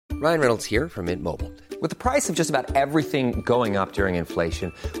Ryan Reynolds here from Mint Mobile. With the price of just about everything going up during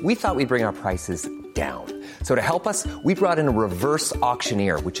inflation, we thought we'd bring our prices down. So to help us, we brought in a reverse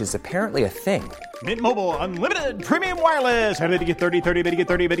auctioneer, which is apparently a thing. Mint Mobile Unlimited Premium Wireless. How to get 30, 30, bit to get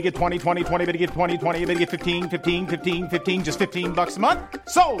 30, bit to get 20, 20, 20, bit to get 20, 20, bit to get 15, 15, 15, 15, just $15 a month?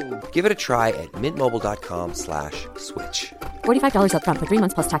 Sold! Give it a try at mintmobile.com/switch. $45 up front for 3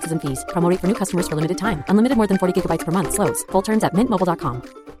 months plus taxes and fees. Promo rate for new customers for limited time. Unlimited more than 40 gigabytes per month. Slows full terms at mintmobile.com.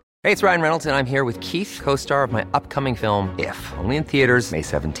 Hey, it's Ryan Reynolds, and I'm here with Keith, co-star of my upcoming film, If, only in theaters May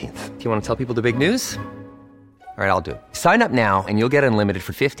 17th. Do you want to tell people the big news? All right, I'll do it. Sign up now and you'll get unlimited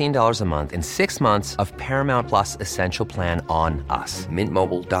for $15 a month and 6 months of Paramount Plus Essential Plan on us.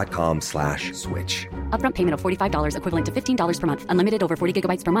 Mintmobile.com/switch. Upfront payment of $45 equivalent to $15 per month. Unlimited over 40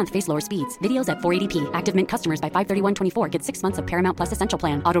 gigabytes per month. Face lower speeds. Videos at 480p. Active Mint customers by 531.24 get 6 months of Paramount Plus Essential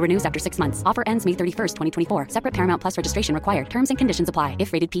Plan. Auto renews after 6 months. Offer ends May 31st, 2024. Separate Paramount Plus registration required. Terms and conditions apply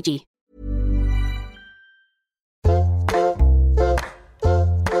if rated PG.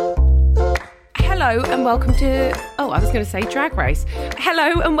 Hello and welcome to, Drag Race.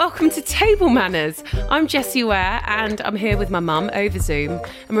 Hello and welcome to Table Manners. I'm Jessie Ware and I'm here with my mum over Zoom,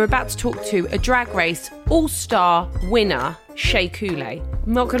 and we're about to talk to a Drag Race All-Star winner, Shea Coulee.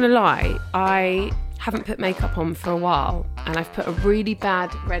 I'm not going to lie, I haven't put makeup on for a while and I've put a really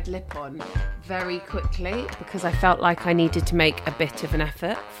bad red lip on very quickly because I felt like I needed to make a bit of an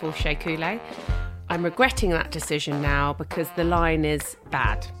effort for Shea Coulee. I'm regretting that decision now because the line is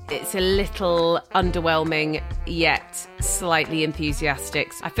bad. It's a little underwhelming, yet slightly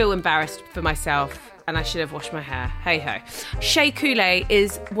enthusiastic. I feel embarrassed for myself and I should have washed my hair. Hey ho. Shea Coulee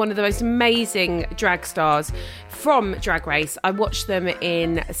is one of the most amazing drag stars from Drag Race. I watched them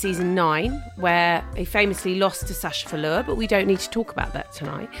in season 9 where they famously lost to Sasha Velour, but we don't need to talk about that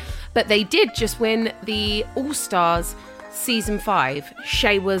tonight. But they did just win the All-Stars Season 5.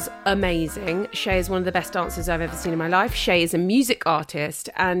 Shea was amazing. Shea is one of the best dancers I've ever seen in my life. Shea is a music artist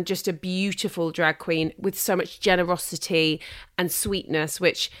and just a beautiful drag queen with so much generosity and sweetness,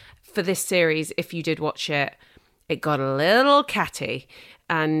 which for this series, if you did watch it, it got a little catty.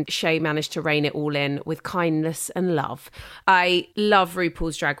 And Shea managed to rein it all in with kindness and love. I love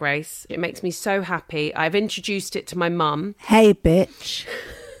RuPaul's Drag Race. It makes me so happy. I've introduced it to my mum. Hey, bitch.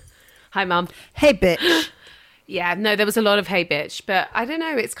 Hi, Mum. Hey, bitch. Yeah, no, there was a lot of hey bitch, but I don't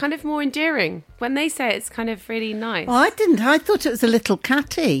know, it's kind of more endearing. When they say it, it's kind of really nice. Well, I didn't. I thought it was a little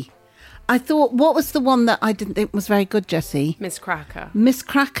catty. I thought, what was the one that I didn't think was very good, Jessie? Miss Cracker. Miss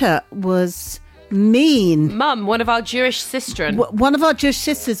Cracker was mean. Mum, one of our Jewish sistren. One of our Jewish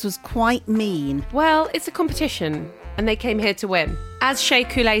sisters was quite mean. Well, it's a competition, and they came here to win. As Shea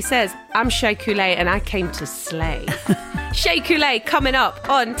Coulee says, I'm Shea Coulee, and I came to slay. Shea Coulee coming up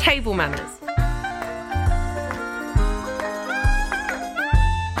on Table Manners.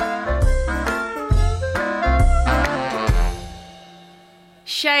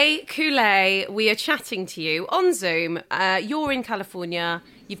 Shea Coulee, we are chatting to you on Zoom. You're in California.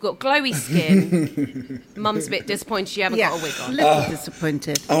 You've got glowy skin. Mum's a bit disappointed you haven't got a wig on. A little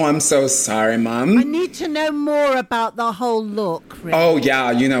disappointed. Oh, I'm so sorry, Mum. I need to know more about the whole look, really. Oh,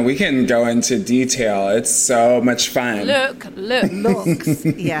 yeah, we can go into detail. It's so much fun. Looks,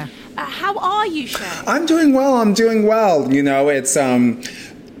 yeah. How are you, Shea? I'm doing well. It's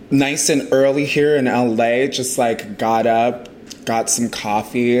nice and early here in LA. Just got up, got some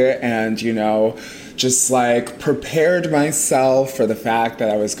coffee, and, just prepared myself for the fact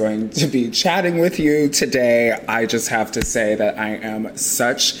that I was going to be chatting with you today. I just have to say that I am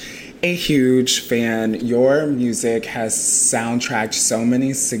such a huge fan. Your music has soundtracked so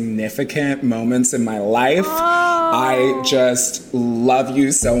many significant moments in my life. I just love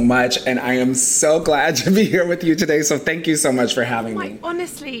you so much, and I am so glad to be here with you today. So thank you so much for having me.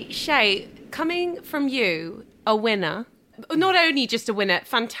 Honestly, Shea, coming from you, a winner, not only just a winner,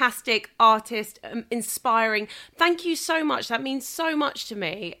 fantastic artist, inspiring. Thank you so much. That means so much to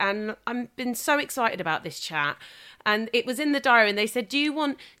me. And I've been so excited about this chat. And it was in the diary and they said, do you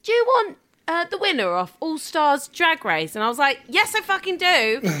want the winner of All Stars Drag Race? And I was like, yes, I fucking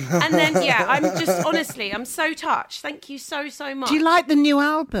do. And then, I'm just, honestly, I'm so touched. Thank you so, so much. Do you like the new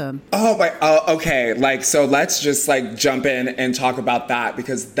album? Oh, okay. So let's just jump in and talk about that,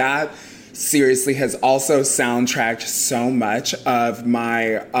 because that seriously has also soundtracked so much of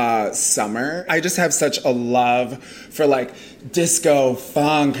my summer. I just have such a love for disco,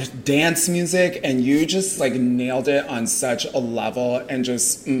 funk, dance music, and you just like nailed it on such a level, and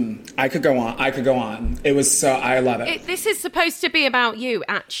just I could go on. It was so, I love it. This is supposed to be about you,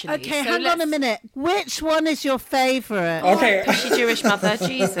 actually. Okay, so hang on a minute. Which one is your favourite? Okay. Pushy Jewish mother,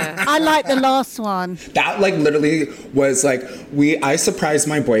 Jesus. I like the last one. That like literally was like, I surprised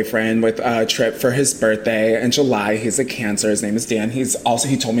my boyfriend with a trip for his birthday in July. He's a Cancer. His name is Dan. He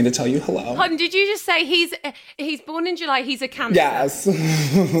told me to tell you hello. Did you just say he's born in July, he's a Cancer? Yes.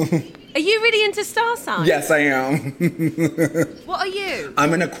 Are you really into star signs? Yes, I am. What are you?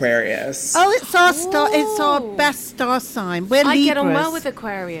 I'm an Aquarius. Oh, it's our star. It's our best star sign. We're Libras. I get on well with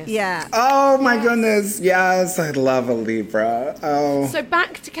Aquarius. Yeah. Oh my goodness. Yes, I love a Libra. Oh. So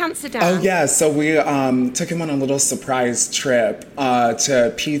back to Cancer Dan. Oh yeah. So we took him on a little surprise trip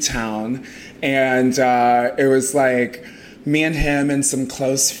to P-Town, and it was like me and him and some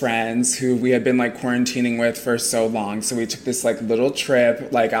close friends who we had been like quarantining with for so long. So we took this like little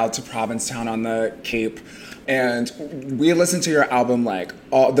trip like out to Provincetown on the Cape, and we listened to your album like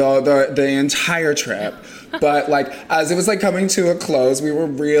all the entire trip. But like as it was like coming to a close, we were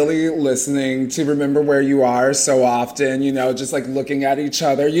really listening to Remember Where You Are so often, you know, just like looking at each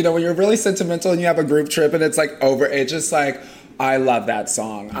other. You know, when you're really sentimental and you have a group trip and it's like over, it just like, I love that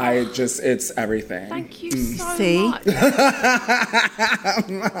song. It's everything. Thank you so much.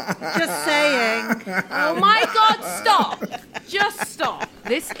 Just saying. Oh my God, stop. Just stop.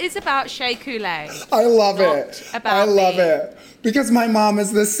 This is about Shea Coulee. I love it. I love it. Because my mom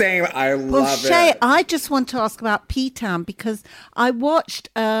is the same. I love Shea, it. I just want to ask about P-Town because I watched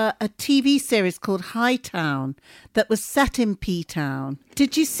a TV series called Hightown that was set in P-Town.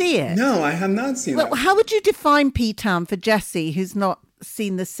 Did you see it? No, I have not seen it. How would you define P-Town for Jessie, who's not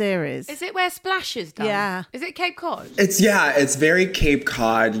seen the series? Is it where Splash is done? Yeah. Is it Cape Cod? It's very Cape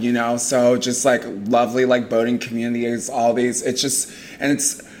Cod, you know, so just like lovely like boating communities, all these. It's just, and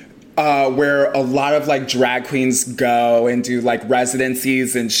it's where a lot of like drag queens go and do like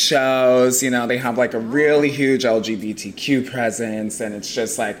residencies and shows. You know, they have like a really huge LGBTQ presence, and it's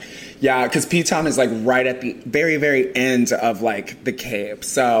just like, yeah, because P-Town is like right at the very, very end of like the Cape.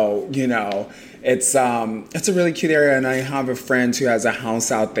 So, you know, it's a really cute area, and I have a friend who has a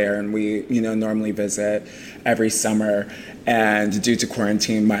house out there, and we, you know, normally visit every summer. And due to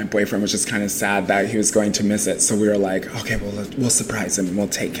quarantine, my boyfriend was just kind of sad that he was going to miss it. So we were like, okay, well, we'll surprise him and we'll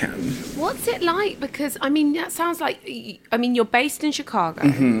take him. What's it like? Because, I mean, that sounds like, I mean, you're based in Chicago.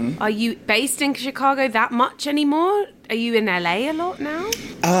 Mm-hmm. Are you based in Chicago that much anymore? Are you in LA a lot now?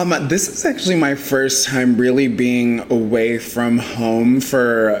 This is actually my first time really being away from home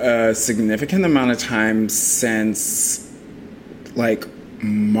for a significant amount of time since, like,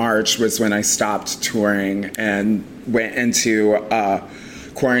 March was when I stopped touring and went into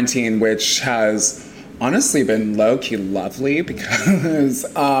quarantine, which has honestly been low-key lovely because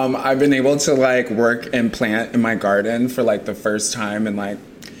I've been able to like work and plant in my garden for like the first time in like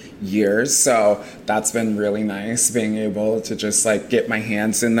years. So that's been really nice, being able to just like get my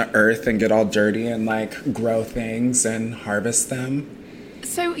hands in the earth and get all dirty and like grow things and harvest them.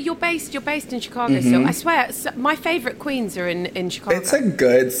 So you're based in Chicago. Mm-hmm. So I swear, my favourite queens are in Chicago. It's a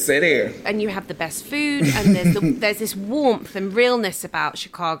good city. And you have the best food, and there's this warmth and realness about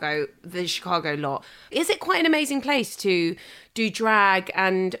Chicago, the Chicago lot. Is it quite an amazing place to do drag?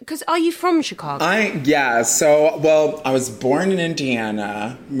 And because are you from Chicago? So I was born in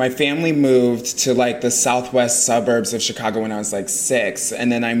Indiana. My family moved to like the southwest suburbs of Chicago when I was like 6, and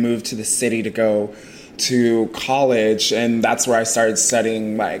then I moved to the city to go to college, and that's where I started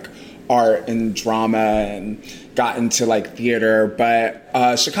studying like art and drama and got into like theater.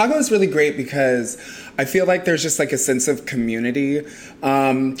 But Chicago is really great because I feel like there's just like a sense of community.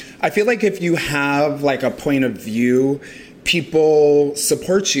 I feel like if you have like a point of view, people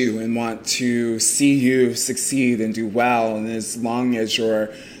support you and want to see you succeed and do well. And as long as you're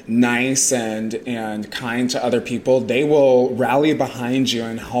nice and kind to other people, they will rally behind you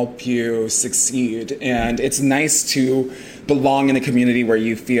and help you succeed. And it's nice to belong in a community where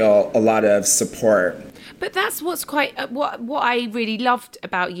you feel a lot of support. But that's what's quite what I really loved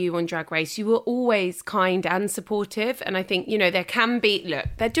about you on Drag Race. You were always kind and supportive, and I think, you know, there can be, look,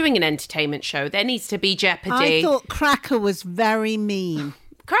 they're doing an entertainment show. There needs to be jeopardy. I thought Cracker was very mean.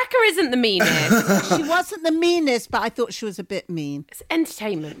 Cracker isn't the meanest. She wasn't the meanest, but I thought she was a bit mean. It's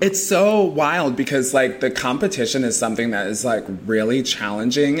entertainment. It's so wild because like the competition is something that is like really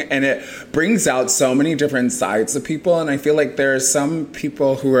challenging, and it brings out so many different sides of people. And I feel like there are some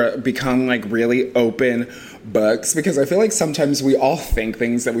people who are become like really open books, because I feel like sometimes we all think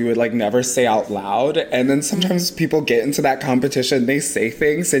things that we would like never say out loud. And then sometimes people get into that competition, they say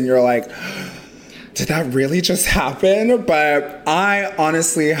things and you're like, did that really just happen? But I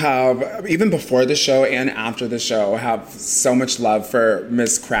honestly have, even before the show and after the show, have so much love for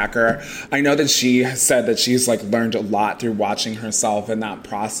Miss Cracker. I know that she has said that she's like learned a lot through watching herself in that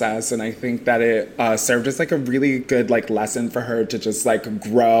process. And I think that it served as like a really good like lesson for her to just like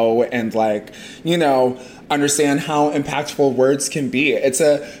grow and like, you know, understand how impactful words can be. It's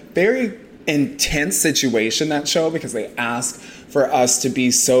a very intense situation, that show, because they ask for us to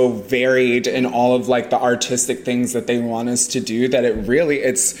be so varied in all of like the artistic things that they want us to do, that it really,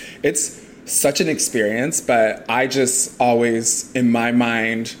 it's such an experience. But I just always, in my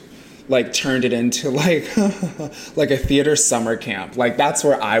mind, like turned it into like like a theater summer camp. Like that's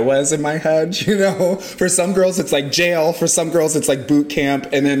where I was in my head, you know? For some girls it's like jail, for some girls it's like boot camp,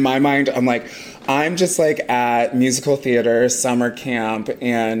 and in my mind I'm like, I'm just like at musical theater summer camp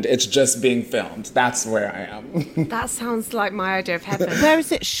and it's just being filmed. That's where I am. That sounds like my idea of heaven. Where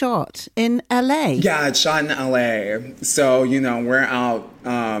is it shot? In LA? Yeah, it's shot in LA. So, you know, we're out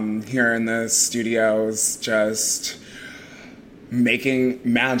here in the studios just making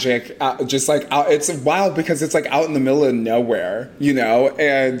magic, just like out. It's wild because it's like out in the middle of nowhere, you know,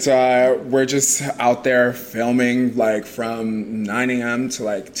 and we're just out there filming like from 9 a.m. to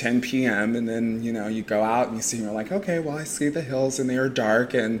like 10 p.m. And then, you know, you go out and you see, you're like, okay, well, I see the hills and they are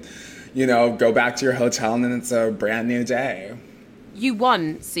dark, and, you know, go back to your hotel and then it's a brand new day. You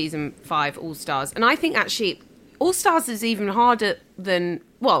won season 5 All Stars, and I think actually All Stars is even harder than,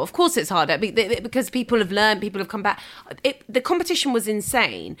 well, of course it's harder because people have learned, people have come back. The competition was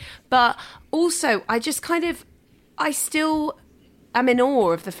insane, but also I just kind of, I still am in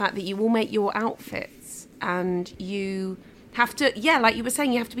awe of the fact that you all make your outfits and you have to, yeah, like you were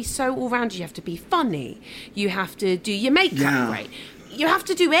saying, you have to be so all-rounded. You have to be funny. You have to do your makeup right. You have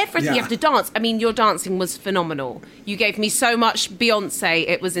to do everything. Yeah. You have to dance. I mean, your dancing was phenomenal. You gave me so much Beyonce.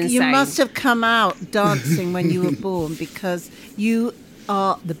 It was insane. You must have come out dancing when you were born, because you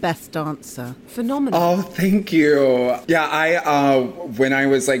are the best dancer. Phenomenal. Oh, thank you. Yeah, I when I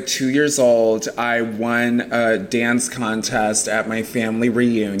was like 2 years old, I won a dance contest at my family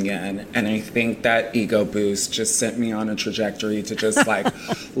reunion, and I think that ego boost just sent me on a trajectory to just like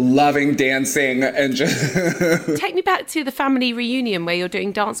loving dancing and just Take me back to the family reunion where you're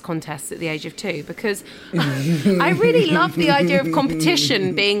doing dance contests at the age of 2, because I really love the idea of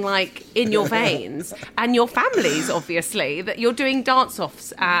competition being like in your veins, and your families, obviously, that you're doing dance-offs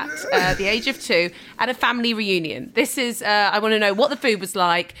at the age of 2 at a family reunion. This is, I want to know what the food was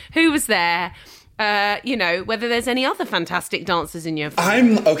like, who was there, you know, whether there's any other fantastic dancers in your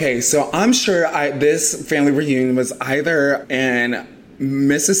family. So I'm sure this family reunion was either in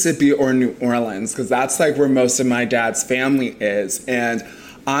Mississippi or New Orleans, because that's like where most of my dad's family is. And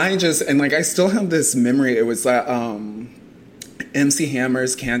I still have this memory. It was MC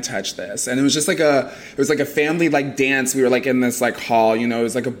Hammer's Can't Touch This, and it was just like a family like dance. We were like in this like hall, you know, it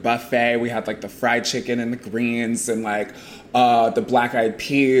was like a buffet. We had like the fried chicken and the greens and like the black eyed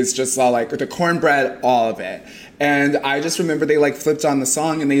peas, just all like the cornbread, all of it. And I just remember they like flipped on the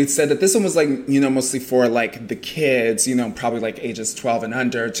song and they said that this one was like, you know, mostly for like the kids, you know, probably like ages 12 and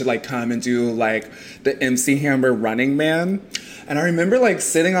under, to like come and do like the MC Hammer Running Man. And I remember like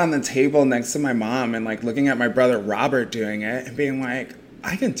sitting on the table next to my mom and like looking at my brother Robert doing it and being like,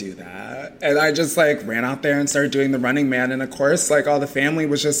 I can do that. And I just like ran out there and started doing the Running Man. And of course, like all the family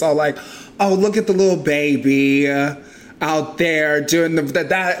was just all like, oh, look at the little baby out there doing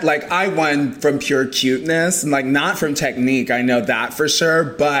that. Like I won from pure cuteness and like not from technique. I know that for sure.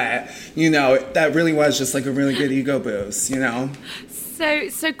 But, you know, that really was just like a really good ego boost, you know?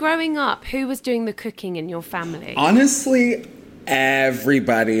 So growing up, who was doing the cooking in your family? Honestly,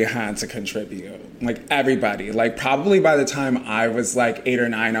 everybody had to contribute. Like everybody. Like probably by the time I was like 8 or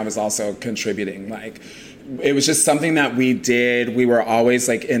 9, I was also contributing. Like it was just something that we did. We were always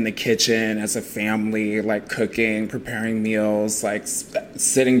like in the kitchen as a family, like cooking, preparing meals, like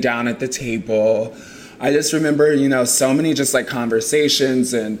sitting down at the table. I just remember, you know, so many just like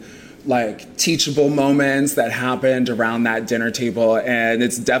conversations and like teachable moments that happened around that dinner table, and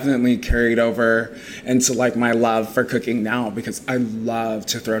it's definitely carried over into like my love for cooking now, because I love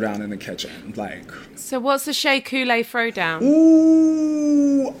to throw down in the kitchen. Like, so what's the Shea Coulee throwdown?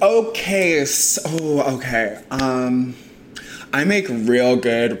 Ooh, okay. I make real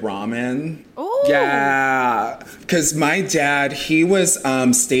good ramen. Ooh. Yeah, because my dad, he was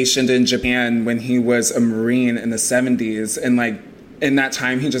stationed in Japan when he was a Marine in the 70s, and like in that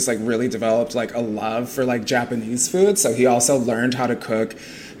time, he just like really developed like a love for like Japanese food. So he also learned how to cook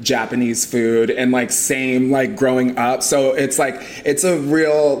Japanese food, and like same like growing up. So it's like, it's a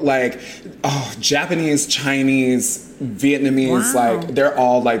real like, Japanese, Chinese, Vietnamese, like they're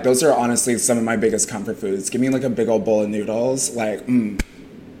all like, those are honestly some of my biggest comfort foods. Give me like a big old bowl of noodles, like,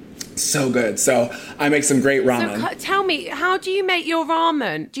 so good. So I make some great ramen. So tell me, how do you make your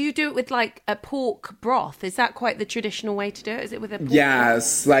ramen? Do you do it with like a pork broth? Is that quite the traditional way to do it? Is it with a pork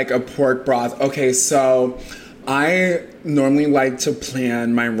Yes, like a pork broth. Okay, so I normally like to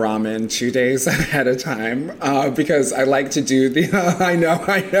plan my ramen 2 days ahead of time because I like to do the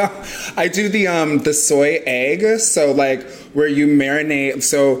I do the soy egg. So like where you marinate.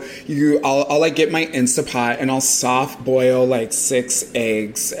 So I'll like get my Instapot and I'll soft boil like 6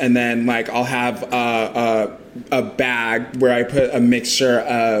 eggs, and then like I'll have a bag where I put a mixture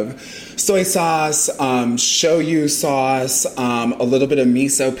of soy sauce, shoyu sauce, a little bit of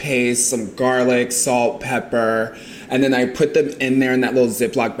miso paste, some garlic, salt, pepper, and then I put them in there in that little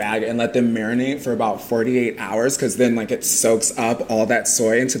Ziploc bag and let them marinate for about 48 hours, because then like it soaks up all that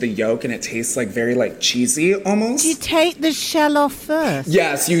soy into the yolk and it tastes like very like cheesy almost. Do you take the shell off first?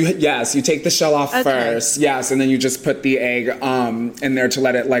 Yes, you take the shell off first. Yes, and then you just put the egg in there to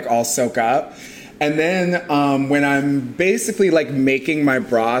let it like all soak up. And then when I'm basically like making my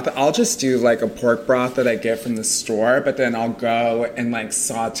broth, I'll just do like a pork broth that I get from the store, but then I'll go and like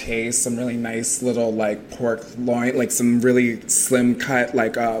saute some really nice little like pork loin, like some really slim cut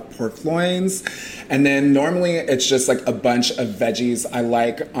like pork loins. And then normally it's just like a bunch of veggies. I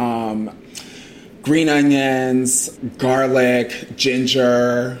like green onions, garlic,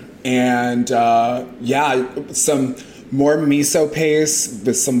 ginger, and some more miso paste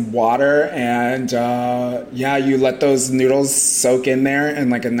with some water, and you let those noodles soak in there in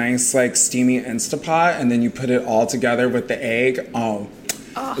like a nice like steamy Instapot, and then you put it all together with the egg.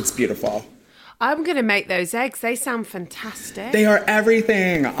 It's beautiful. I'm going to make those eggs. They sound fantastic. They are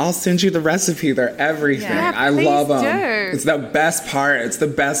everything. I'll send you the recipe. They're everything. Yeah, I love them. do. It's the best part. It's the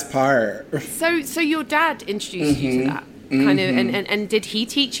best part. So your dad introduced you to that? Kind of, and did he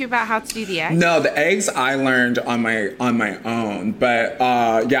teach you about how to do the eggs? No, the eggs I learned on my own, but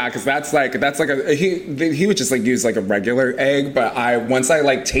because that's like he would just like use like a regular egg, but once I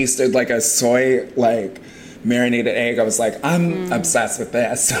like tasted like a soy like marinated egg, I was like, I'm obsessed with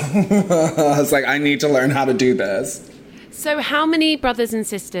this. So I was like, I need to learn how to do this. So how many brothers and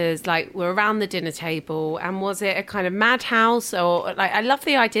sisters like were around the dinner table, and was it a kind of madhouse, or like, I love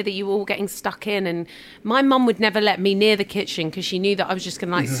the idea that you were all getting stuck in, and my mum would never let me near the kitchen because she knew that I was just going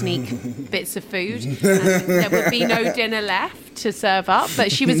to like sneak bits of food and there would be no dinner left to serve up.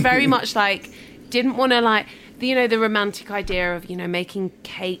 But she was very much like, didn't want to like, the romantic idea of, making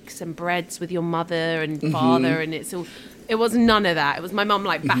cakes and breads with your mother and father, and it was none of that. It was my mum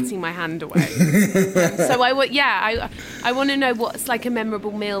like batting my hand away. So I want to know what's like a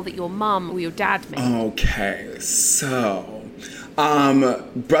memorable meal that your mum or your dad made. Okay, so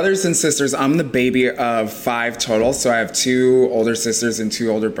brothers and sisters, I'm the baby of 5 total. So I have 2 older sisters and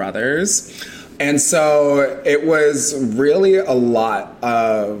 2 older brothers. And so it was really a lot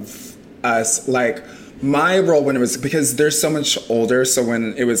of us, like, my role when it was, because they're so much older, so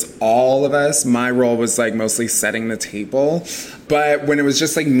when it was all of us, my role was like mostly setting the table. But when it was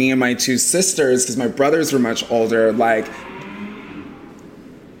just like me and my 2 sisters, because my brothers were much older, like,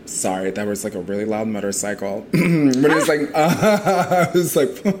 sorry, that was like a really loud motorcycle. But it was like, it was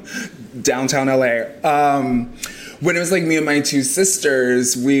like downtown LA. When it was like me and my 2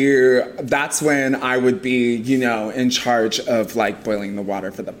 sisters, that's when I would be, in charge of like boiling the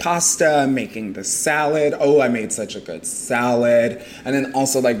water for the pasta, making the salad. Oh, I made such a good salad. And then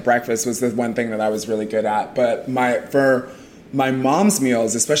also like breakfast was the one thing that I was really good at. But for my mom's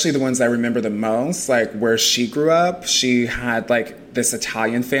meals, especially the ones I remember the most, like where she grew up, she had like this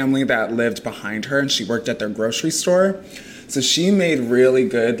Italian family that lived behind her, and she worked at their grocery store. So she made really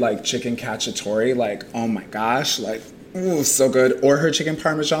good, like, chicken cacciatore, like, oh my gosh, like, ooh, so good. Or her chicken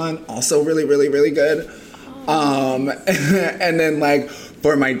parmesan, also really, really, really good. And then, like,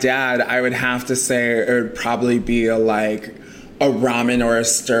 for my dad, I would have to say it would probably be a ramen or a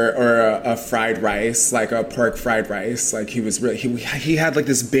stir or a fried rice, like a pork fried rice. Like, he was really, he had, like,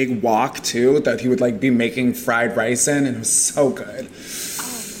 this big wok, too, that he would, like, be making fried rice in, and it was so good.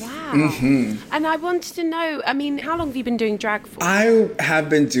 And I wanted to know, I mean, how long have you been doing drag for? I have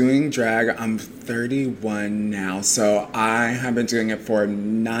been doing drag. I'm 31 now, so I have been doing it for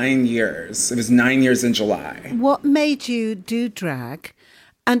 9 years. It was 9 years in July. What made you do drag?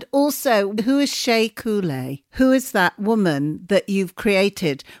 And also, who is Shea Coulee? Who is that woman that you've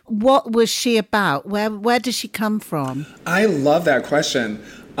created? What was she about? Where does she come from? I love that question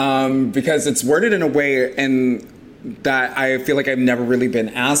because it's worded in a way that I feel like I've never really been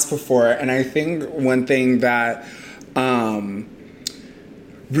asked before. And I think one thing that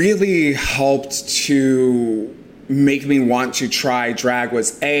really helped to make me want to try drag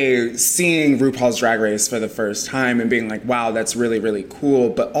was seeing RuPaul's Drag Race for the first time and being like, wow, that's really, really cool.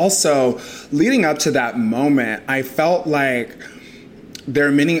 But also leading up to that moment, I felt like there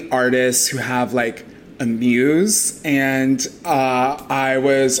are many artists who have like a muse, and I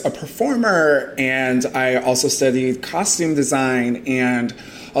was a performer, and I also studied costume design, and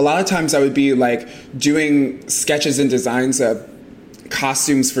a lot of times I would be like doing sketches and designs of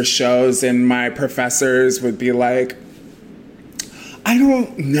costumes for shows, and my professors would be like, I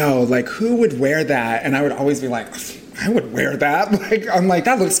don't know, like, who would wear that? And I would always be like, I would wear that. Like, I'm like,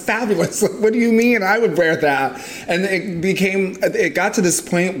 that looks fabulous. Like, what do you mean I would wear that? And it got to this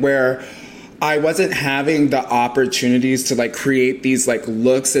point where I wasn't having the opportunities to like create these like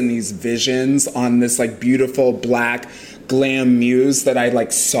looks and these visions on this like beautiful black glam muse that I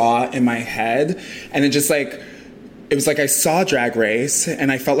like saw in my head. And it just like, it was like I saw Drag Race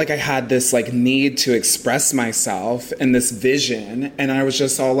and I felt like I had this like need to express myself and this vision. And I was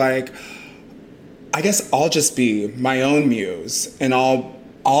just all like, I guess I'll just be my own muse and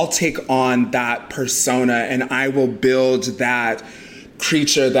I'll take on that persona and I will build that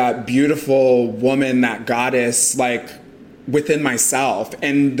creature, that beautiful woman, that goddess, like within myself.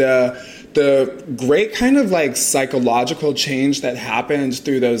 And the great kind of like psychological change that happened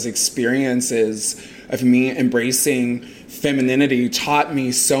through those experiences of me embracing femininity taught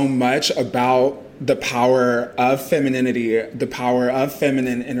me so much about the power of femininity, the power of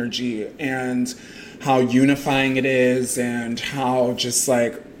feminine energy, and how unifying it is, and how just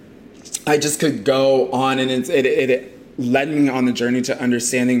like I just could go on, and it led me on the journey to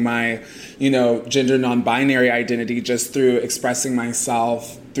understanding my, gender non-binary identity just through expressing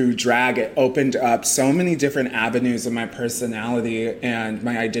myself through drag. It opened up so many different avenues of my personality and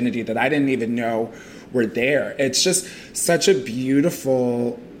my identity that I didn't even know were there. It's just such a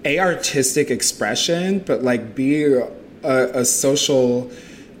beautiful, artistic expression, but like be a social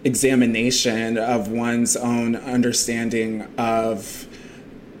examination of one's own understanding of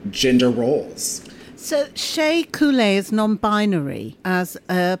gender roles. So Shea Coulee is non-binary as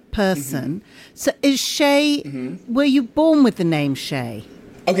a person. Mm-hmm. So is Shea, were you born with the name Shea?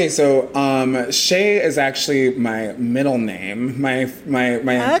 Okay, so Shea is actually my middle name. My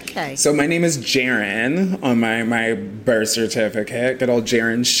Okay. So my name is Jaren on my birth certificate. Good old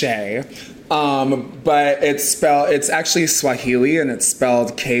Jaren Shea. But it's actually Swahili and it's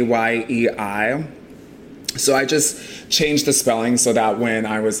spelled Kyei. So I just changed the spelling so that when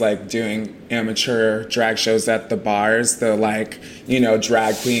I was like doing amateur drag shows at the bars, the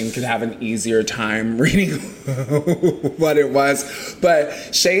drag queen could have an easier time reading what it was. But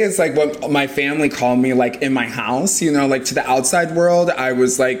Shea is like what my family called me, like in my house, like to the outside world, I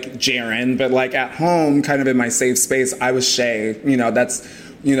was like Jaren, but like at home, kind of in my safe space, I was Shea, that's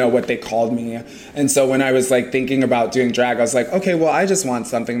what they called me. And so when I was like thinking about doing drag, I was like, okay, well, I just want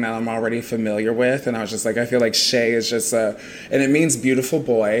something that I'm already familiar with. And I was just like, I feel like Shea is just and it means beautiful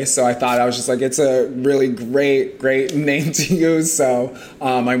boy. So I thought, I was just like, it's a really great name to use. So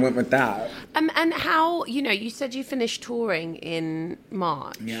I went with that. And how, you said you finished touring in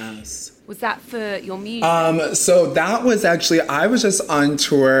March. Yes. Was that for your music? So that was actually, I was just on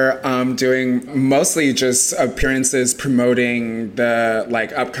tour doing mostly just appearances promoting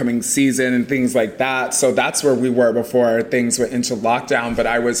the upcoming season and things like that. So that's where we were before things went into lockdown. But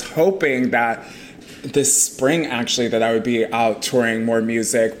I was hoping that this spring actually that I would be out touring more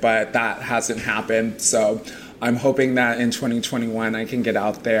music, but that hasn't happened. So I'm hoping that in 2021 I can get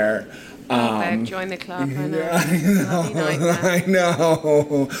out there. Join the club. I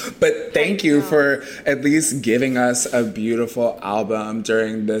know. But thank you for at least giving us a beautiful album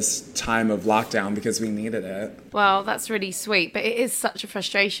during this time of lockdown because we needed it. Well, that's really sweet, but it is such a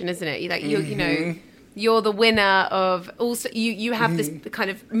frustration, isn't it? You're the winner of also you have this kind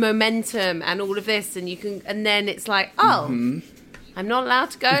of momentum and all of this, and then it's like, I'm not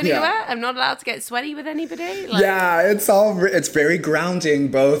allowed to go anywhere. Yeah. I'm not allowed to get sweaty with anybody. It's very grounding,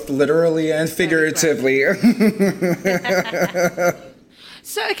 both literally and figuratively.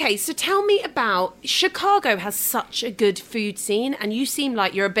 So tell me about Chicago. Has such a good food scene, and you seem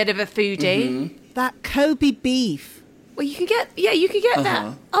like you're a bit of a foodie. That Kobe beef. Well, you can get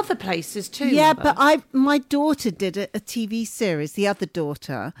that other places too. Yeah, but my daughter did a TV series, the other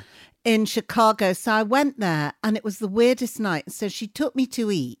daughter, in Chicago. So I went there and it was the weirdest night. So she took me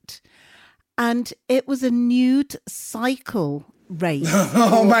to eat and it was a nude cycle race.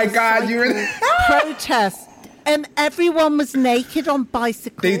 Oh my God, you were protest. And everyone was naked on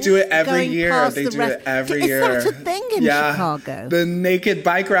bicycles. They do it every going year. past They the do it every year. Is that a thing in Chicago? The naked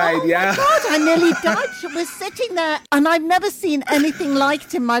bike ride, Oh my God, I nearly died. We're sitting there and I've never seen anything like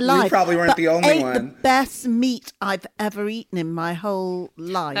it in my life. You probably weren't but the only ate one. the best meat I've ever eaten in my whole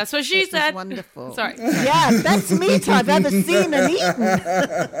life. That's what she said. Wonderful. Sorry. Yeah, best meat I've ever seen and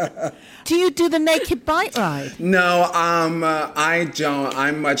eaten. Do you do the naked bike ride? No, I don't.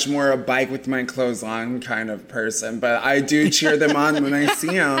 I'm much more a bike with my clothes on kind of person, but I do cheer them on when I see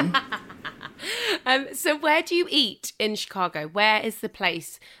them. So where do you eat in Chicago? Where is the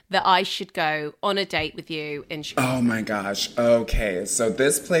place that I should go on a date with you in Chicago? Oh my gosh. Okay. So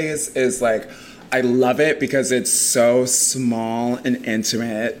this place is like, I love it because it's so small and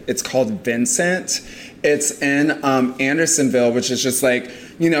intimate. It's called Vincent. It's in Andersonville, which is just like,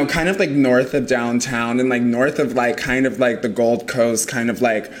 you know, kind of like north of downtown and like north of like kind of like the Gold Coast, kind of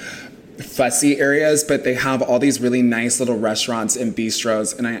like fussy areas, but they have all these really nice little restaurants and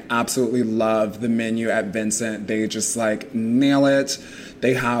bistros, and I absolutely love the menu at Vincent. They just like nail it.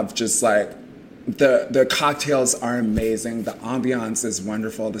 They have just like the cocktails are amazing. The ambiance is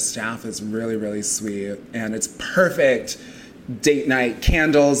wonderful. The staff is really, really sweet, and it's perfect date night,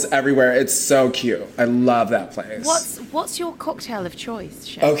 candles everywhere. It's so cute. I love that place. What's your cocktail of choice,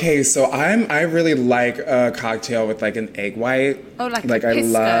 Chef? Okay, so I really like a cocktail with like an egg white. Oh, like I a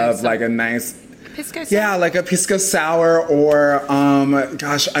pisco, love like a nice pisco sour? Yeah, like a pisco sour or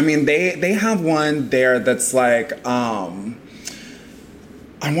gosh, I mean they have one there that's like I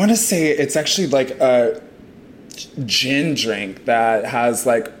want to say it's actually like a gin drink that has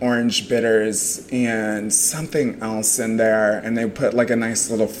like orange bitters and something else in there, and they put like a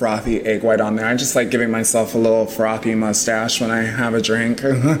nice little frothy egg white on there. I just like giving myself a little frothy mustache when I have a drink.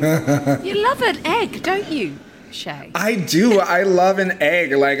 You love an egg, don't you, Shay? I do. I love an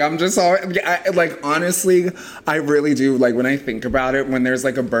egg. Like I'm just like honestly, I really do. Like when I think about it, when there's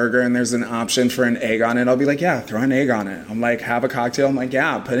like a burger and there's an option for an egg on it, I'll be like, yeah, throw an egg on it. I'm like, have a cocktail. I'm like,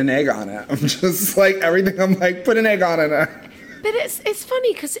 yeah, put an egg on it. I'm just like everything. I'm like, put an egg on it. But it's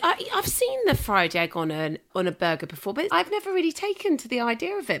funny because I've seen the fried egg on a burger before, but I've never really taken to the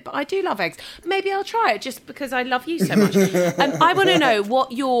idea of it. But I do love eggs. Maybe I'll try it just because I love you so much. I want to know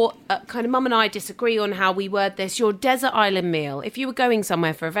what your kind of mum and I disagree on how we word this. Your desert island meal. If you were going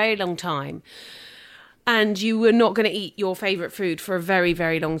somewhere for a very long time, and you were not going to eat your favourite food for a very,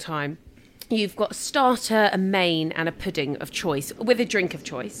 very long time. You've got a starter, a main, and a pudding of choice with a drink of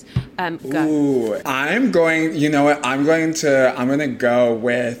choice. Go. Ooh, I'm going. You know what? I'm going to go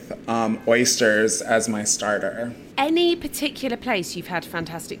with oysters as my starter. Any particular place you've had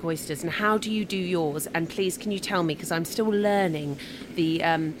fantastic oysters, and how do you do yours? And please, can you tell me, because I'm still learning the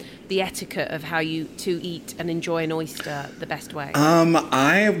etiquette of how to eat and enjoy an oyster the best way.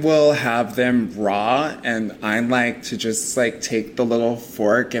 I will have them raw, and I like to just like take the little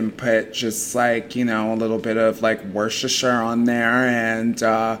fork and put just like, you know, a little bit of like Worcestershire on there and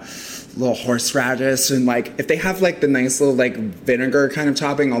little horseradish, and like if they have like the nice little like vinegar kind of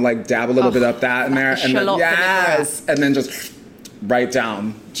topping, I'll like dab a little bit of that in there, and then, yes, and then just right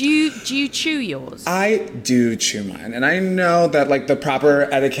down. Do you chew yours? I do chew mine, and I know that like the proper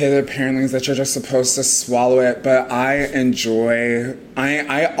etiquette apparently is that you're just supposed to swallow it, but I enjoy.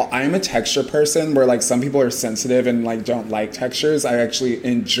 I'm a texture person where like some people are sensitive and like don't like textures. I actually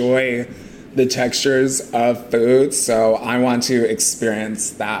enjoy the textures of food, so I want to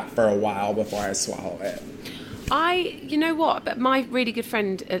experience that for a while before I swallow it. You know what? But my really good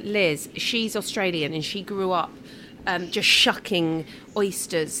friend Liz, she's Australian and she grew up just shucking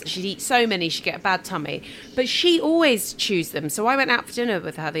oysters. She'd eat so many she'd get a bad tummy, but she always chews them. So I went out for dinner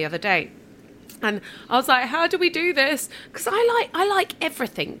with her the other day. And I was like, how do we do this? Because I like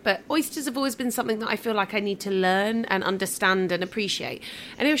everything, but oysters have always been something that I feel like I need to learn and understand and appreciate.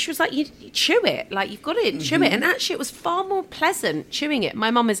 And she was like, you chew it. Like, you've got to chew it. And actually, it was far more pleasant chewing it.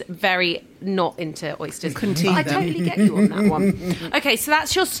 My mum is very not into oysters. But I totally get you on that one. Okay, so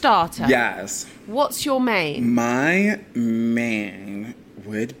that's your starter. Yes. What's your main? My main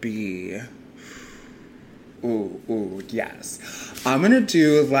would be... Ooh, yes. I'm gonna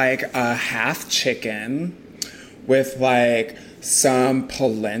do like a half chicken with like some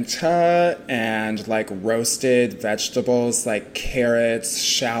polenta and like roasted vegetables like carrots,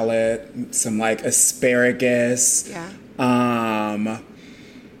 shallot, some like asparagus.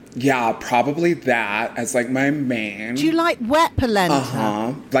 Yeah, probably that as like my main. Do you like wet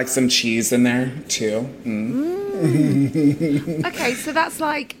polenta? Like some cheese in there too. Okay, so that's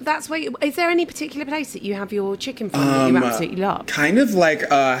where is there any particular place that you have your chicken from that you absolutely love? Kind of like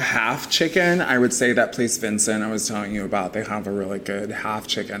a half chicken. I would say that place Vincent I was telling you about, they have a really good half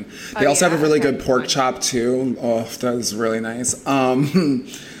chicken. They also have a really good pork chop too. Oh, that is really nice.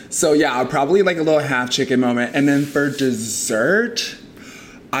 So yeah, probably like a little half chicken moment. And then for dessert,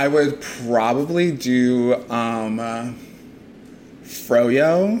 I would probably do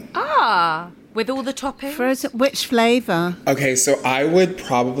froyo. With all the toppings? Frozen, which flavour? Okay, so I would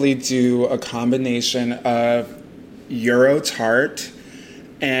probably do a combination of Euro tart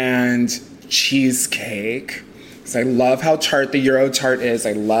and cheesecake. Because I love how tart the Euro tart is.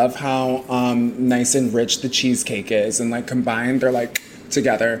 I love how nice and rich the cheesecake is. And like combined, they're like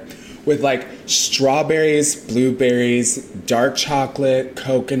together with like strawberries, blueberries, dark chocolate,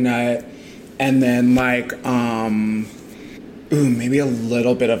 coconut, and then like maybe a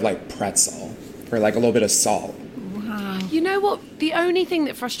little bit of like pretzel or like a little bit of salt. Wow. You know what? The only thing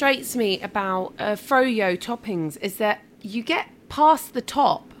that frustrates me about froyo toppings is that you get past the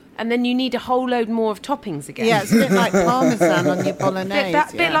top and then you need a whole load more of toppings again. Yeah, it's a bit like Parmesan on your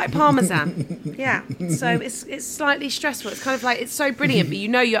bolognese. Bit like Parmesan. Yeah. So it's slightly stressful. It's kind of like, it's so brilliant, but you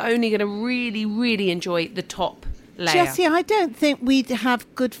know you're only going to really, really enjoy the top layer. Jessie, I don't think we have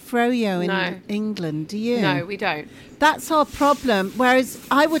good froyo in England, do you? No, we don't. That's our problem. Whereas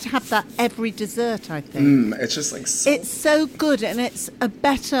I would have that every dessert, I think. It's just like it's so good, and it's a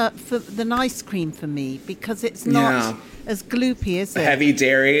better than ice cream for me because it's not as gloopy, is it? Heavy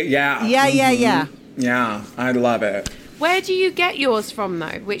dairy, yeah. Yeah. Yeah, I love it. Where do you get yours from,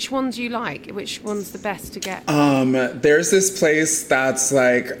 though? Which ones do you like? Which one's the best to get? There's this place that's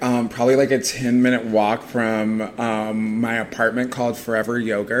like probably like a 10-minute walk from my apartment called Forever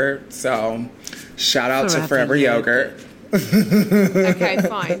Yogurt. So shout out to Forever Yogurt. Okay,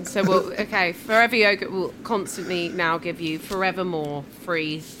 fine. So Forever Yogurt will constantly now give you forevermore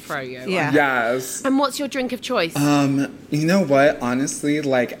free froyo. Yeah. Yes. And what's your drink of choice? You know what? Honestly,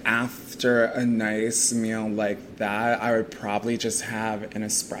 like after a nice meal like that, I would probably just have an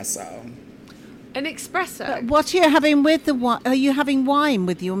espresso. An espresso? But what are you having with the wine? Are you having wine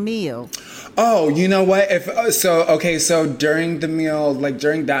with your meal? Oh, you know what? So during the meal, like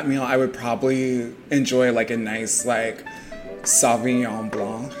during that meal, I would probably enjoy like a nice like Sauvignon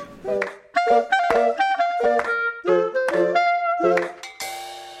Blanc.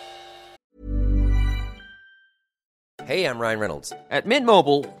 Hey, I'm Ryan Reynolds. At Mint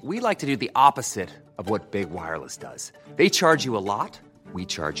Mobile, we like to do the opposite of what Big Wireless does. They charge you a lot, we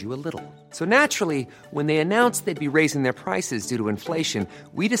charge you a little. So naturally, when they announced they'd be raising their prices due to inflation,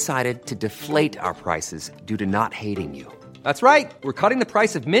 we decided to deflate our prices due to not hating you. That's right. We're cutting the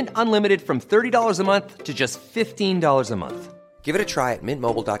price of Mint Unlimited from $30 a month to just $15 a month. Give it a try at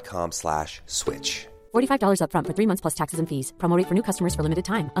mintmobile.com/switch. $45 up front for 3 months plus taxes and fees. Promo rate for new customers for limited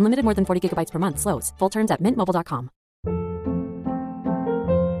time. Unlimited more than 40 gigabytes per month. Slows full terms at mintmobile.com.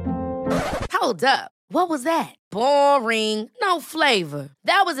 Hold up. What was that? Boring. No flavor.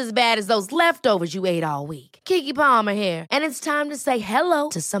 That was as bad as those leftovers you ate all week. Keke Palmer here, and it's time to say hello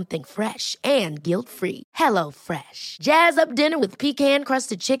to something fresh and guilt-free. HelloFresh. Jazz up dinner with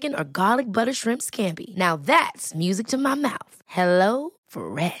pecan-crusted chicken or garlic butter shrimp scampi. Now that's music to my mouth.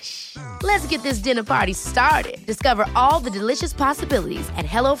 HelloFresh. Let's get this dinner party started. Discover all the delicious possibilities at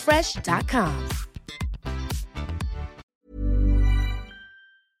HelloFresh.com.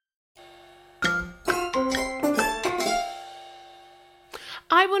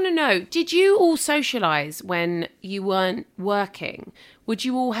 I want to know, did you all socialise when you weren't working? Would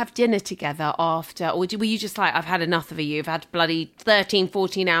you all have dinner together after? Or were you just like, I've had enough of you, I've had bloody 13,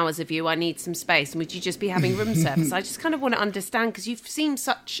 14 hours of you, I need some space? And would you just be having room service? I just kind of want to understand, because you seem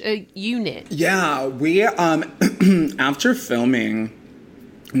such a unit. Yeah, we, after filming,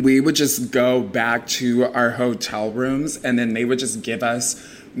 we would just go back to our hotel rooms, and then they would just give us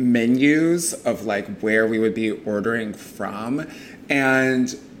menus of like where we would be ordering from.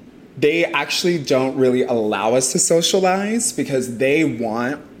 And they actually don't really allow us to socialize because they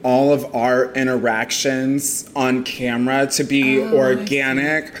want all of our interactions on camera to be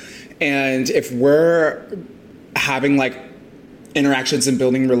organic. And if we're having like interactions and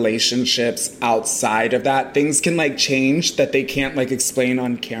building relationships outside of that, things can like change that they can't like explain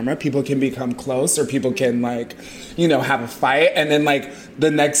on camera. People can become close, or people can like, you know, have a fight. And then like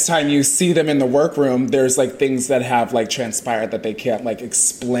the next time you see them in the workroom, there's like things that have like transpired that they can't like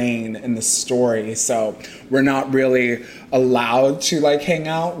explain in the story. So we're not really allowed to like hang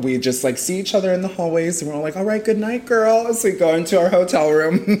out. We just like see each other in the hallways and we're all like, all right, good night, girl, as we go into our hotel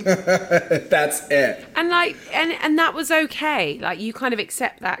room. That's it. And like, and that was okay. Like, you kind of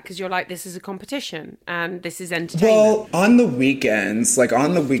accept that because you're like, this is a competition and this is entertainment. Well, on the weekends, like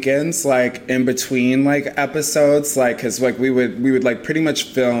in between like episodes, like, cause like we would like pretty much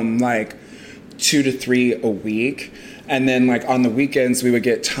film like 2 to 3 a week. And then like on the weekends, we would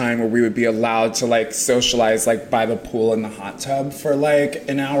get time where we would be allowed to like socialize like by the pool in the hot tub for like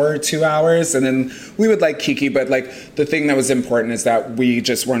an hour or 2 hours. And then we would like kiki. But like the thing that was important is that we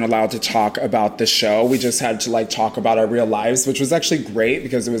just weren't allowed to talk about the show. We just had to like talk about our real lives, which was actually great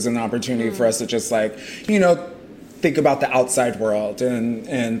because it was an opportunity for us to just like, you know, think about the outside world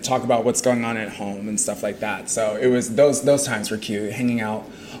and talk about what's going on at home and stuff like that. So it was those times were cute, hanging out,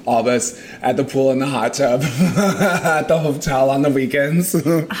 all of us at the pool in the hot tub at the hotel on the weekends.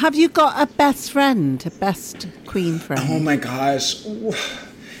 Have you got a best friend, a best queen friend? Oh my gosh.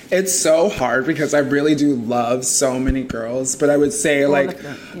 It's so hard because I really do love so many girls, but I would say like,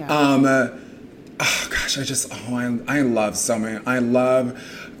 oh gosh, I love so many. I love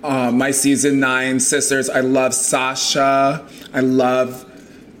my season 9 sisters. I love Sasha. I love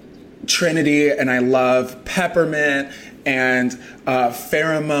Trinity, and I love Peppermint and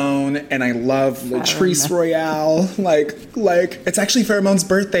Pheromone, and I love Latrice Royale. Like it's actually Pheromone's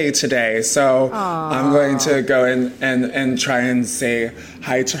birthday today, so aww. I'm going to go and try and say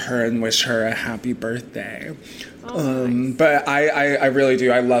hi to her and wish her a happy birthday. Nice. But I really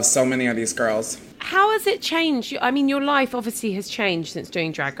do. I love so many of these girls. How has it changed? I mean, your life obviously has changed since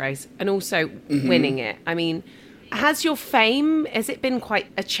doing Drag Race and also winning it. I mean, has your fame, has it been quite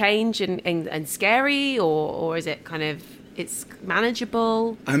a change and scary, or is it kind of, it's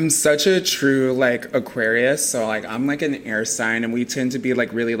manageable? I'm such a true like Aquarius, so like I'm like an air sign, and we tend to be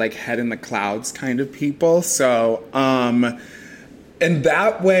like really like head in the clouds kind of people. So in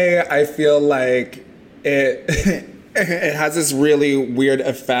that way, I feel like it it has this really weird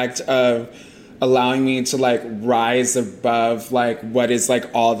effect of allowing me to like rise above like what is like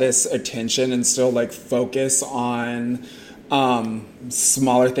all this attention and still like focus on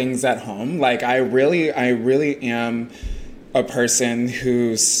smaller things at home. Like I really am a person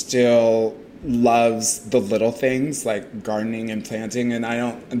who still loves the little things like gardening and planting, and I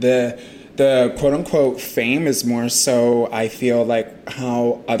don't, the quote unquote fame is more so I feel like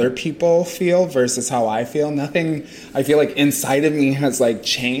how other people feel versus how I feel. Nothing, I feel like inside of me has like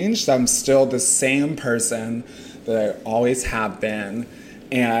changed. I'm still the same person that I always have been.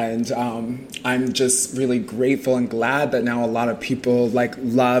 And I'm just really grateful and glad that now a lot of people like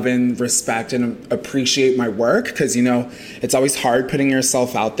love and respect and appreciate my work, because, you know, it's always hard putting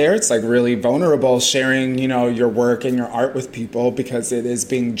yourself out there. It's like really vulnerable sharing, you know, your work and your art with people because it is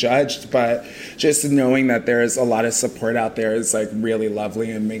being judged. But just knowing that there is a lot of support out there is like really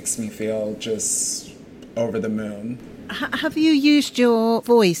lovely and makes me feel just over the moon. Have you used your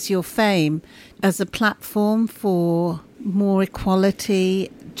voice, your fame, as a platform for more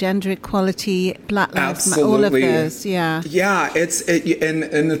equality, gender equality, Black Lives Matter, all of those? Yeah,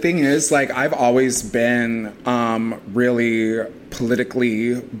 and the thing is, like, I've always been really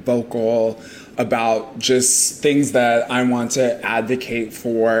politically vocal about just things that I want to advocate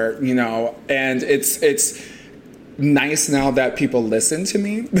for, you know, and it's nice now that people listen to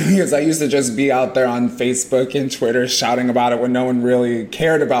me, because I used to just be out there on Facebook and Twitter shouting about it when no one really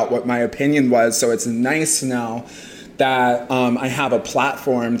cared about what my opinion was. So it's nice now that I have a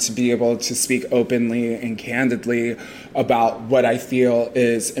platform to be able to speak openly and candidly about what I feel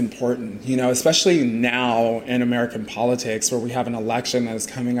is important, you know, especially now in American politics where we have an election that is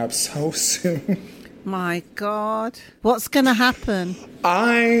coming up so soon. My God, what's going to happen?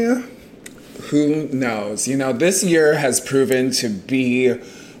 Who knows? You know, this year has proven to be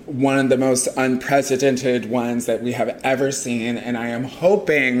one of the most unprecedented ones that we have ever seen, and I am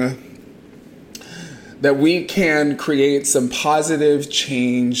hoping that we can create some positive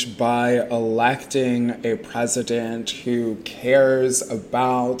change by electing a president who cares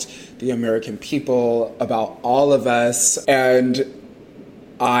about the American people, about all of us, and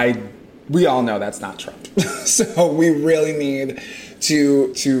we all know that's not Trump. So we really need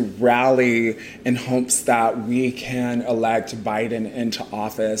to rally in hopes that we can elect Biden into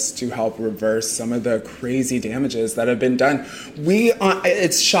office to help reverse some of the crazy damages that have been done.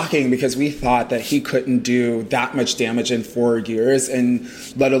 It's shocking because we thought that he couldn't do that much damage in 4 years, and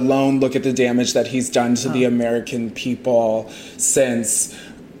let alone look at the damage that he's done to the American people since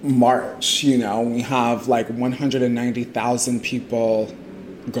March. You know, we have like 190,000 people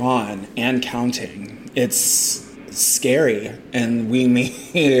gone and counting. It's scary, and we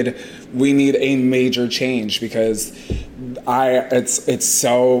need a major change because it's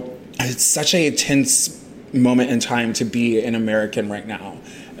such a tense moment in time to be an American right now,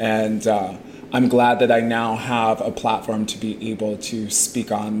 and I'm glad that I now have a platform to be able to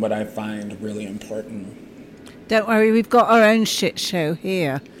speak on what I find really important. Don't worry, we've got our own shit show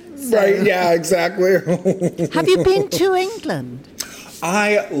here. So. Right? Yeah, exactly. Have you been to England?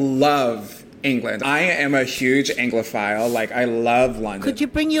 I love England. I am a huge Anglophile. Like, I love London. Could you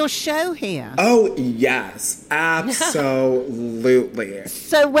bring your show here? Oh, yes. Absolutely.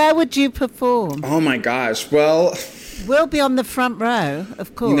 So where would you perform? Oh, my gosh. Well... We'll be on the front row,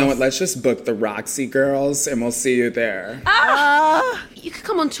 of course. You know what? Let's just book the Roxy Girls, and we'll see you there. You could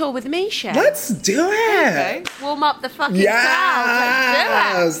come on tour with me, Chef. Let's do it. Okay. Warm up the fucking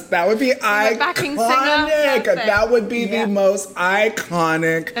crowd. Let's do it. That would be iconic. Backing singer. That would be the most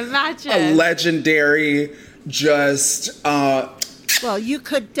iconic, legendary, just... well, you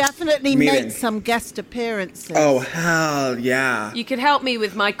could definitely make some guest appearances. Oh, hell yeah. You could help me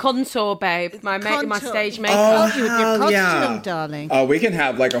with my contour, babe. My stage makeup. Oh, with your costume, darling. Oh, we can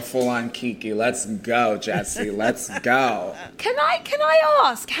have like a full-on Kiki. Let's go, Jessie. Let's go. Can I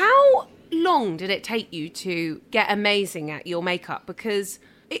ask, how long did it take you to get amazing at your makeup? Because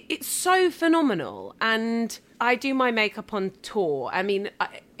it's so phenomenal, and I do my makeup on tour. I mean,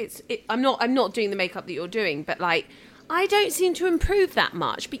 I'm not doing the makeup that you're doing, but like, I don't seem to improve that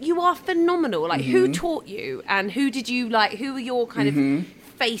much, but you are phenomenal. Like, who taught you, and who did you like? Who were your kind of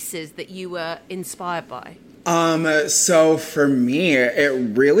faces that you were inspired by? So for me,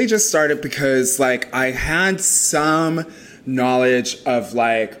 it really just started because like I had some knowledge of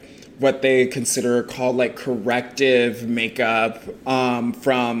like what they consider called like corrective makeup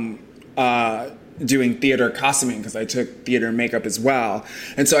from doing theater costuming, because I took theater makeup as well.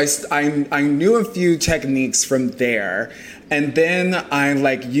 And so I knew a few techniques from there. And then I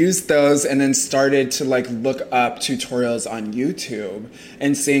like used those and then started to like look up tutorials on YouTube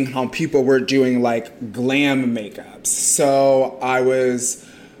and seeing how people were doing like glam makeups. So I was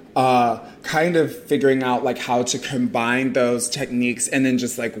kind of figuring out like how to combine those techniques, and then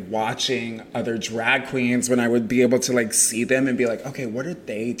just like watching other drag queens when I would be able to like see them and be like, okay, what are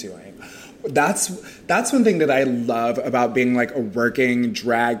they doing? That's one thing that I love about being like a working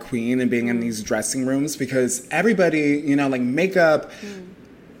drag queen and being in these dressing rooms, because everybody, you know, like makeup,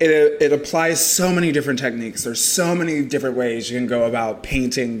 it applies so many different techniques. There's so many different ways you can go about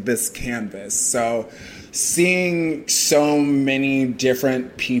painting this canvas. So seeing so many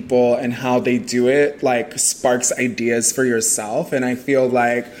different people and how they do it like sparks ideas for yourself. And I feel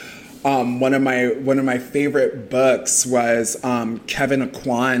like one of my favorite books was Kevin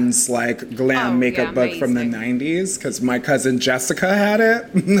Aquan's like glam makeup book from the 90s, because my cousin Jessica had it.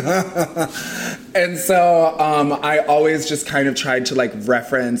 And so I always just kind of tried to like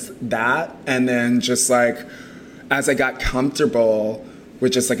reference that, and then just like as I got comfortable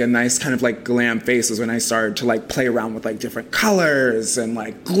with just like a nice kind of like glam face was when I started to like play around with like different colors and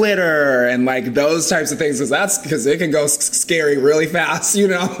like glitter and like those types of things, because it can go scary really fast, you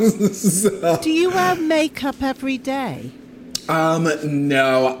know. So. Do you wear makeup every day?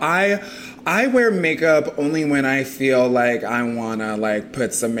 No, I wear makeup only when I feel like I wanna like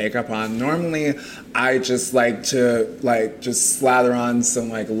put some makeup on. Normally, I just like to like just slather on some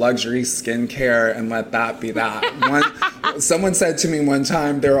like luxury skincare and let that be that. Someone said to me one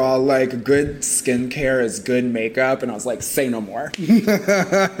time, they're all like, good skincare is good makeup, and I was like, say no more.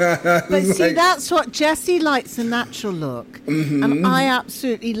 But see, that's what Jessie likes, a natural look, and I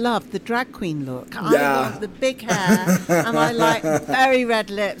absolutely love the drag queen look. I love the big hair, and I like very red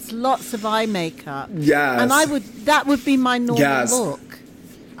lips, lots of eye makeup. Yes. And that would be my normal look.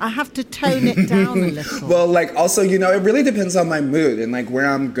 I have to tone it down a little. Well, like, also, you know, it really depends on my mood and, like, where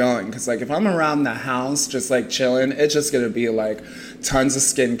I'm going. Because, like, if I'm around the house just, like, chilling, it's just going to be, like, tons of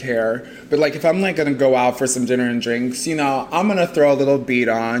skincare. But, like, if I'm, like, going to go out for some dinner and drinks, you know, I'm going to throw a little bead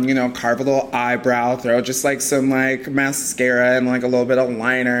on, you know, carve a little eyebrow, throw just, like, some, like, mascara and, like, a little bit of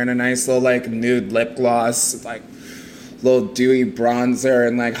liner and a nice little, like, nude lip gloss, like, little dewy bronzer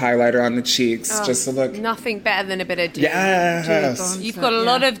and like highlighter on the cheeks, just to look. Nothing better than a bit of dew. Yes. You've got a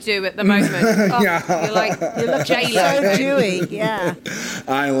lot of dew at the moment. You look so dewy. Yeah.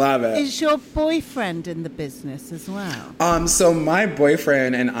 I love it. Is your boyfriend in the business as well? So my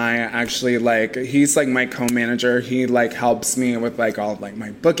boyfriend and I actually like, he's like my co-manager. He like helps me with like all like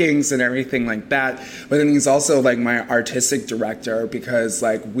my bookings and everything like that. But then he's also like my artistic director, because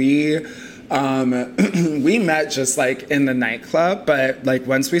like we met just like in the nightclub, but like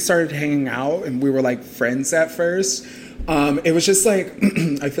once we started hanging out and we were like friends at first, It was just like,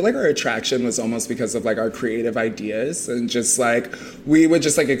 I feel like our attraction was almost because of like our creative ideas, and just like, we would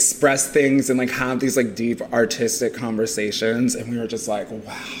just like express things and like have these like deep artistic conversations, and we were just like,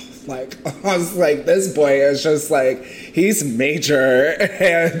 wow. Like, I was like, this boy is just like, he's major.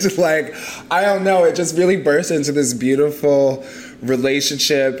 And like, I don't know, it just really burst into this beautiful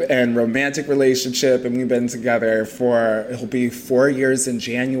relationship and romantic relationship. And we've been together it'll be 4 years in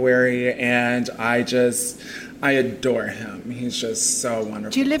January. And I adore him. He's just so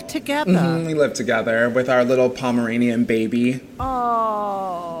wonderful. Do you live together? Mm-hmm, we live together with our little Pomeranian baby.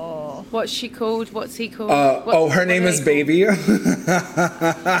 Oh. What's she called? What's he called? Her name is Baby. I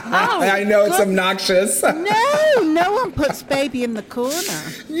know it's obnoxious. No one puts Baby in the corner.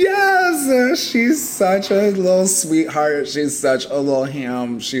 Yes, she's such a little sweetheart. She's such a little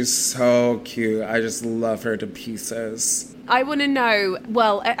ham. She's so cute. I just love her to pieces. I want to know,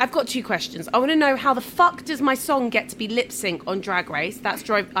 well, I've got 2 questions. I want to know, how the fuck does my song get to be lip sync on Drag Race?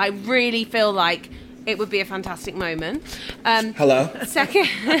 I really feel like it would be a fantastic moment. Hello? Second.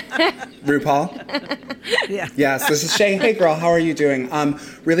 RuPaul? Yeah. Yes, this is Shay. Hey, girl, how are you doing?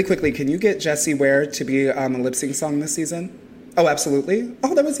 Really quickly, can you get Jessie Ware to be a lip sync song this season? Oh, absolutely.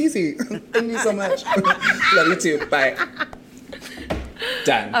 Oh, that was easy. Thank you so much. Love you too. Bye.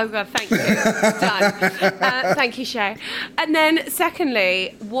 Done. Oh, God, thank you. Done. Thank you, Shay. And then,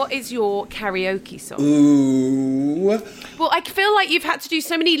 secondly, what is your karaoke song? Ooh. Well, I feel like you've had to do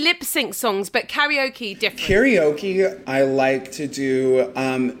so many lip sync songs, but karaoke different. Karaoke, I like to do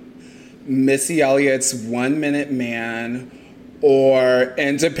Missy Elliott's 1 Minute Man or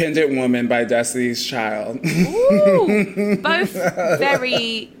Independent Woman by Destiny's Child. Ooh, both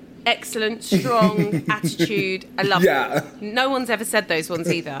very excellent, strong attitude. I love it. No one's ever said those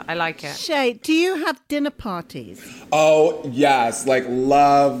ones either. I like it. Shay, do you have dinner parties? Oh, yes. Like,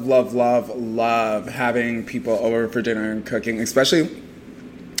 love having people over for dinner and cooking, especially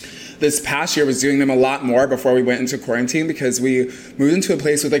this past year. Was doing them a lot more before we went into quarantine, because we moved into a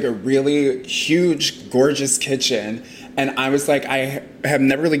place with like a really huge, gorgeous kitchen. And I was like, I have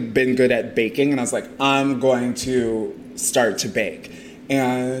never really been good at baking. And I was like, I'm going to start to bake.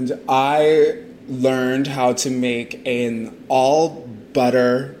 And I learned how to make an all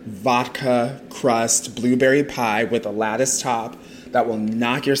butter vodka crust blueberry pie with a lattice top that will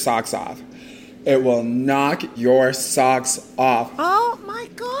knock your socks off. It will knock your socks off. Oh my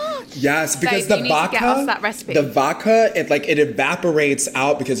God. Yes, because Babe, get us that recipe. The vodka, it evaporates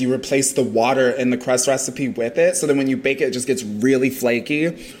out because you replace the water in the crust recipe with it. So then when you bake it, it just gets really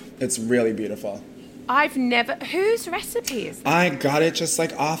flaky. It's really beautiful. Whose recipe is that? I got it just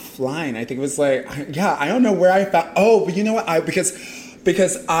like offline. I think it was like, I don't know where I found, but you know what?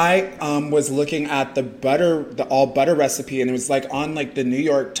 Because I was looking at the all butter recipe, and it was like on like the New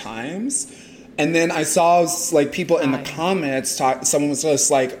York Times. And then I saw like people in the comments someone was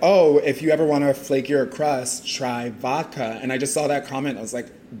just like, oh, if you ever want to flake your crust, try vodka. And I just saw that comment. I was like,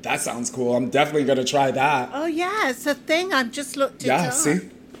 that sounds cool. I'm definitely going to try that. Oh yeah, it's a thing. I've just looked it up. Yeah, see?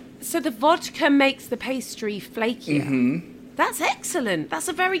 So the vodka makes the pastry flakier. Mm-hmm. That's excellent. That's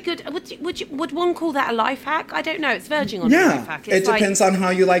a very good. Would one call that a life hack? I don't know. It's verging on a life hack. It depends on how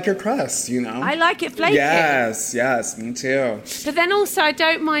you like your crust, you know. I like it flaky. Yes, me too. But then also, I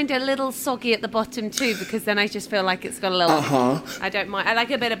don't mind a little soggy at the bottom too, because then I just feel like it's got a little. I don't mind. I like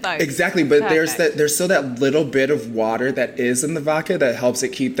a bit of both. Exactly, but there's still that little bit of water that is in the vodka that helps it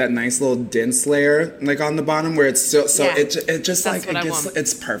keep that nice little dense layer like on the bottom, where it's still it just like it gets,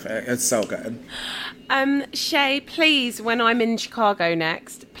 it's perfect. It's so good. Shay, please, when I'm in Chicago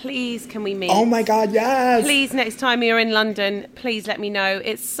next, please can we meet? Oh my God, yes! Please, next time you're in London, please let me know.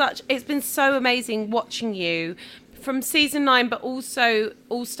 It's been so amazing watching you from season 9, but also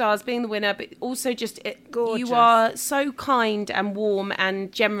All Stars being the winner, but also just gorgeous. You are so kind and warm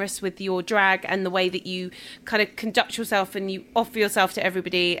and generous with your drag and the way that you kind of conduct yourself and you offer yourself to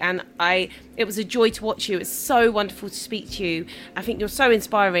everybody. And it was a joy to watch you. It's so wonderful to speak to you. I think you're so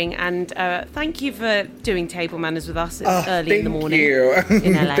inspiring, and thank you for doing Table Manners with us early in the morning. Thank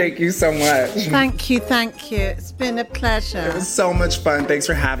you. In LA. Thank you so much. Thank you. It's been a pleasure. It was so much fun. Thanks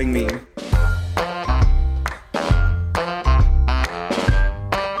for having me.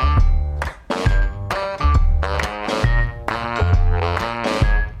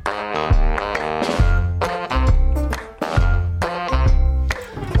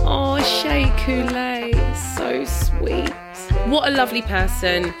 What a lovely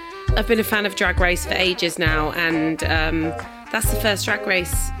person. I've been a fan of Drag Race for ages now, and that's the first Drag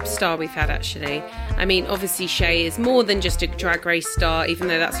Race star we've had, actually. I mean, obviously Shay is more than just a Drag Race star, even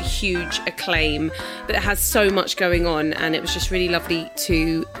though that's a huge acclaim, but it has so much going on, and it was just really lovely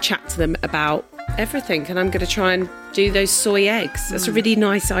to chat to them about everything, and I'm going to try and do those soy eggs. That's a really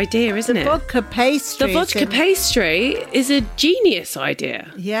nice idea, isn't it? Vodka pastry. The vodka pastry is a genius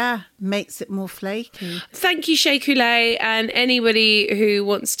idea. Yeah, makes it more flaky. Thank you, Shea Coulee, and anybody who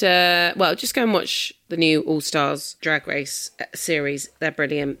wants to, well, just go and watch the new All Stars Drag Race series. They're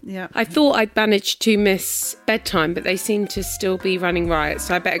brilliant. Yeah. I thought I'd managed to miss bedtime, but they seem to still be running riot,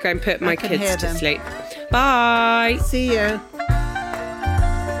 so I better go and put my kids to sleep. Bye. See you.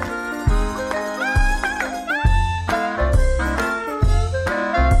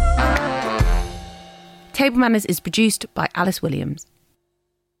 Table Manners is produced by Alice Williams.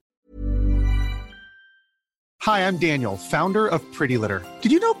 Hi, I'm Daniel, founder of Pretty Litter.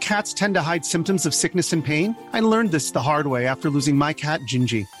 Did you know cats tend to hide symptoms of sickness and pain? I learned this the hard way after losing my cat,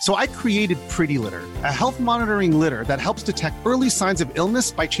 Gingy. So I created Pretty Litter, a health monitoring litter that helps detect early signs of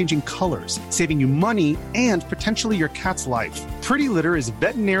illness by changing colors, saving you money and potentially your cat's life. Pretty Litter is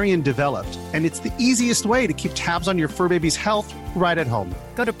veterinarian developed, and it's the easiest way to keep tabs on your fur baby's health right at home.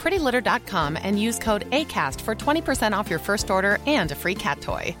 Go to prettylitter.com and use code ACAST for 20% off your first order and a free cat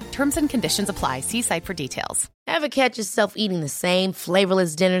toy. Terms and conditions apply. See site for details. Ever catch yourself eating the same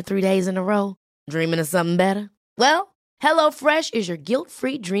flavorless dinner 3 days in a row? Dreaming of something better? Well, HelloFresh is your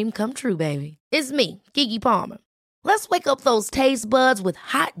guilt-free dream come true, baby. It's me, Keke Palmer. Let's wake up those taste buds with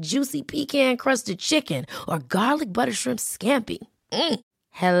hot, juicy pecan-crusted chicken or garlic butter shrimp scampi.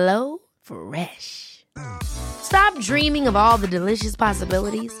 Hello Fresh. Stop dreaming of all the delicious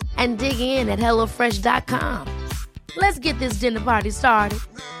possibilities and dig in at HelloFresh.com. Let's get this dinner party started.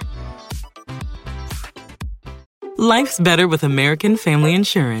 Life's better with American Family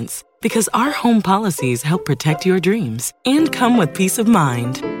Insurance because our home policies help protect your dreams and come with peace of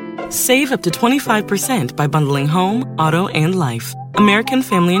mind. Save up to 25% by bundling home, auto, and life. American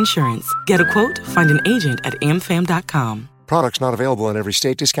Family Insurance. Get a quote, find an agent at amfam.com. Products not available in every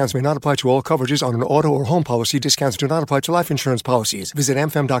state. Discounts may not apply to all coverages on an auto or home policy. Discounts do not apply to life insurance policies. Visit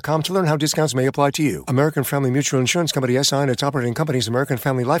amfam.com to learn how discounts may apply to you. American Family Mutual Insurance Company, SI, and its operating companies, American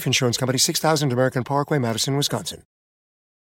Family Life Insurance Company, 6000 American Parkway, Madison, Wisconsin.